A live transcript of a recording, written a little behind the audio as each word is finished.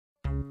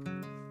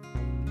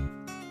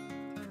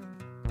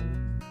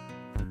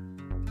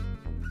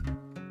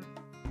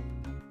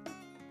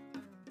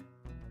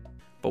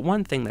But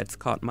one thing that's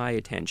caught my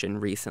attention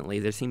recently,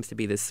 there seems to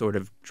be this sort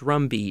of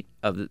drumbeat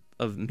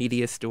of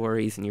media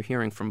stories, and you're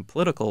hearing from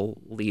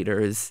political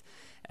leaders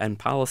and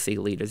policy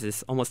leaders,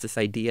 is almost this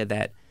idea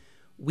that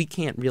we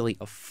can't really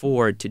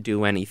afford to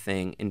do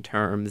anything in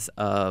terms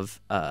of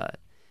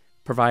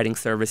providing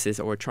services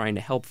or trying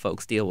to help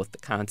folks deal with the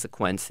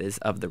consequences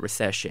of the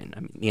recession. I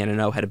mean, the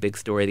NNO had a big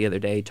story the other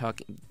day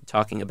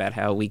talking about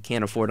how we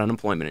can't afford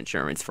unemployment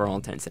insurance for all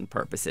intents and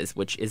purposes,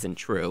 which isn't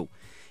true.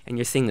 And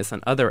you're seeing this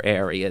in other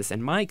areas.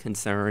 And my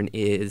concern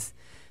is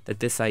that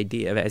this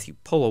idea of, as you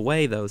pull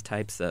away those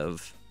types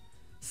of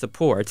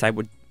supports, I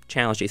would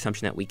challenge the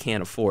assumption that we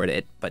can't afford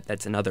it, but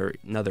that's another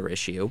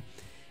issue.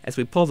 As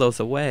we pull those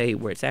away,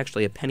 where it's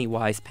actually a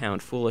penny-wise,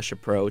 pound-foolish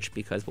approach,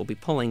 because we'll be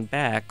pulling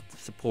back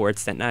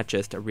supports that not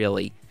just are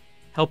really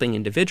helping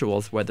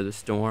individuals weather the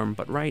storm,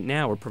 but right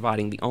now we're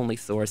providing the only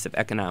source of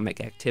economic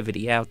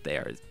activity out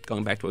there,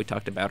 going back to what we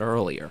talked about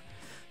earlier.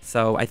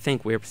 So I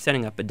think we're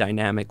setting up a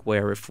dynamic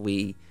where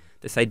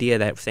this idea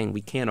that saying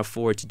we can't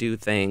afford to do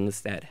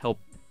things that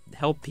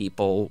help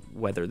people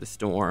weather the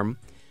storm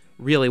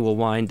really will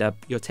wind up,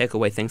 you'll take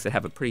away things that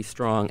have a pretty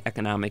strong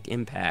economic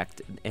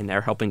impact, and they're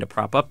helping to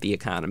prop up the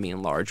economy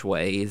in large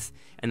ways,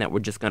 and that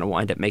we're just going to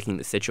wind up making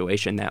the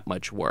situation that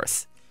much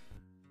worse.